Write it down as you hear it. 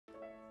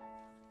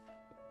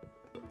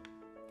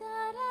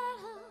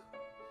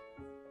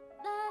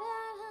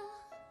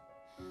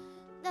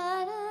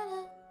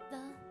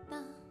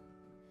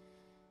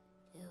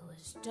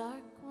was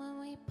dark when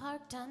we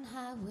parked on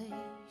Highway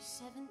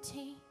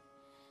 17.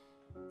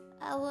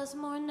 I was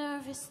more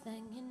nervous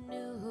than you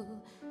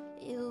knew.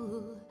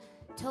 You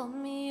told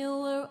me you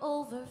were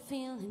over,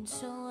 feeling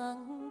so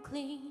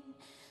unclean,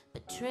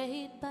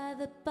 betrayed by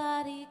the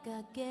body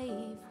God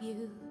gave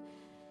you.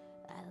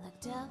 I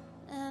looked up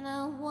and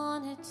I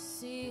wanted to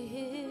see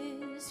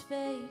his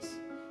face.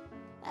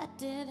 I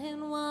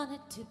didn't want it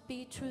to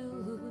be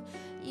true.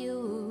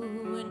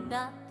 You were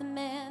not the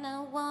man I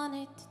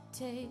wanted to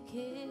take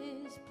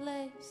his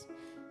place.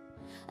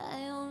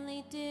 I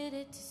only did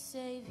it to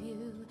save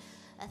you.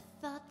 I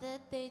thought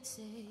that they'd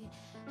say,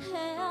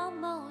 "Hail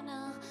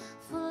Mona,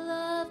 full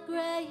of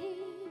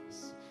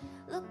grace.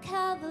 Look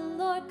how the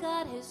Lord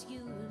God has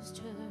used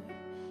her.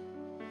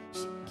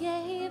 She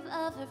gave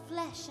of her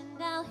flesh and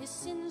now his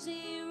sins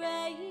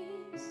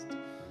erased.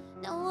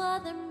 No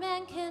other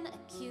man can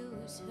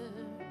accuse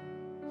her.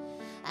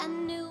 I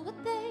knew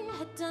what they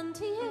had done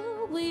to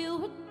you, well, you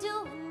were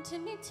doing to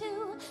me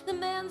too. The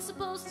man's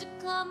supposed to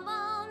come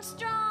on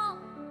strong,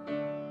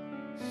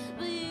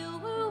 but you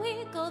were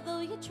weak,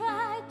 although you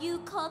tried. You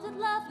called it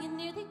love, you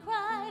nearly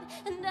cried.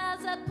 And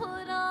as I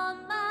put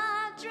on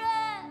my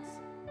dress,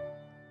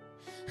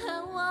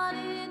 I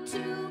wanted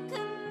to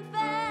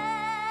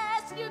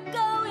confess, you're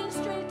going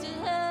straight to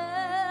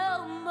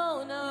hell,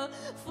 Mona,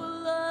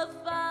 full of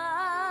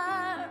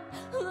fire.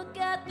 Look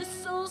at the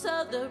souls,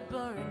 how they're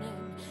burning.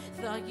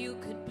 Thought you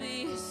could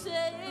be a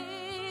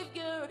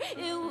savior,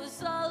 it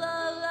was all a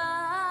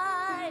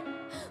lie.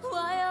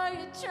 Why are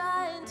you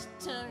trying to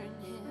turn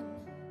him?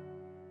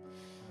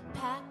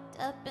 Packed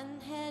up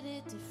and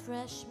headed to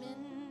freshman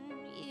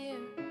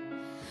year.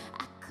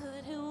 I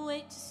couldn't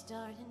wait to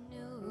start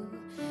anew.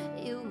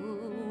 You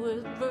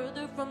were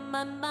further from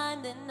my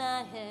mind than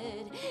I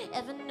had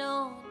ever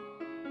known.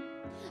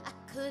 I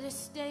could have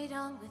stayed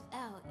on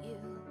without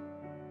you.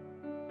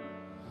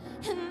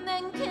 And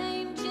then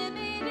came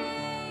Jimmy D.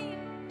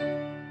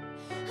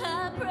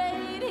 I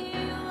prayed he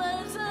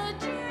was a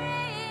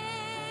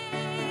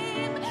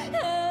dream.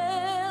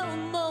 Hell,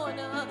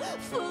 Mona,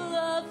 full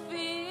of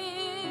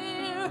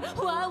fear.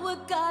 Why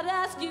would God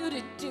ask you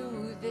to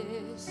do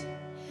this?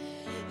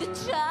 The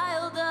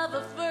child of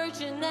a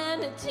virgin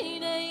and a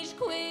teenage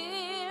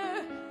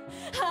queer.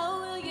 How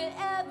will you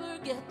ever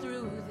get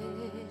through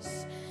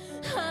this?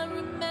 I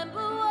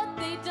remember what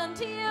they done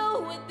to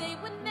you, what they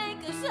would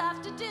make us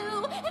have to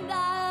do. And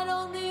I had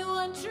only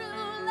one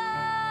true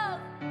love.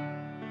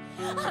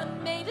 I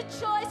made a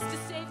choice to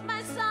save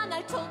my son.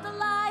 I told a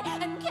lie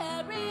and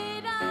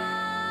carried on.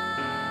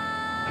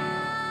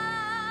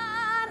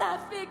 I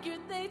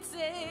figured they'd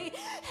say,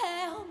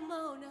 "Hail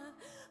Mona,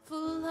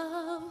 full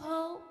of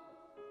hope.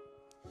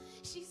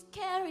 She's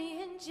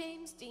carrying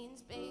James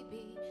Dean's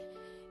baby.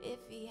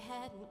 If he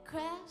hadn't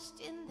crashed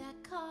in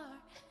that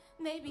car,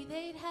 maybe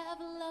they'd have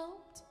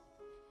eloped.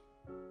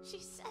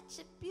 She's such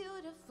a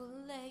beautiful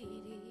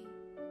lady."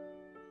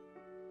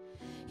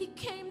 He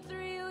came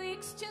 3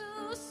 weeks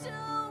too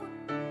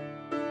soon.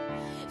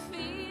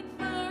 Feet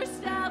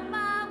first out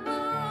my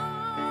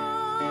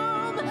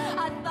womb.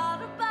 I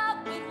thought about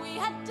what we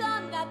had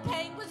done. That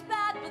pain was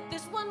bad, but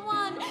this one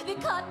won. They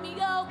cut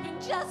me open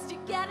just to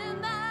get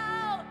him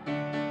out.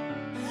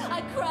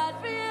 I cried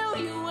for you,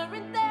 you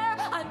weren't there.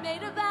 I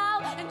made a vow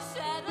and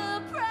said a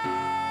prayer.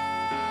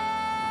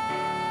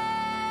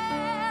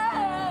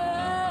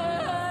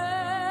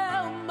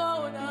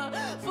 Mona,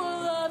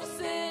 full of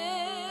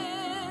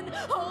sin,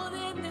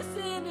 holding this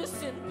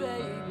innocent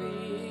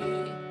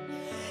baby.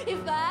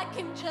 If I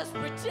can just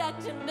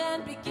protect him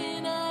and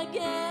begin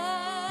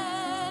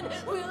again,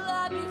 will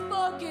I be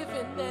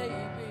forgiven,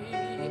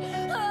 maybe?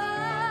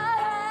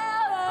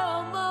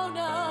 Oh,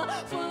 Mona,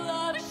 full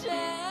of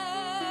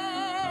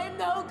shame,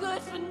 no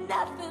good for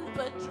nothing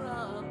but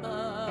drama.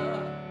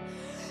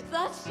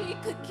 Thought she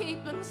could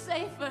keep him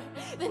safer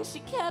than she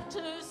kept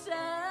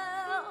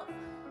herself.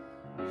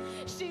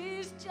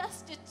 She's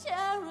just a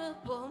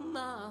terrible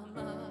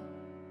mama.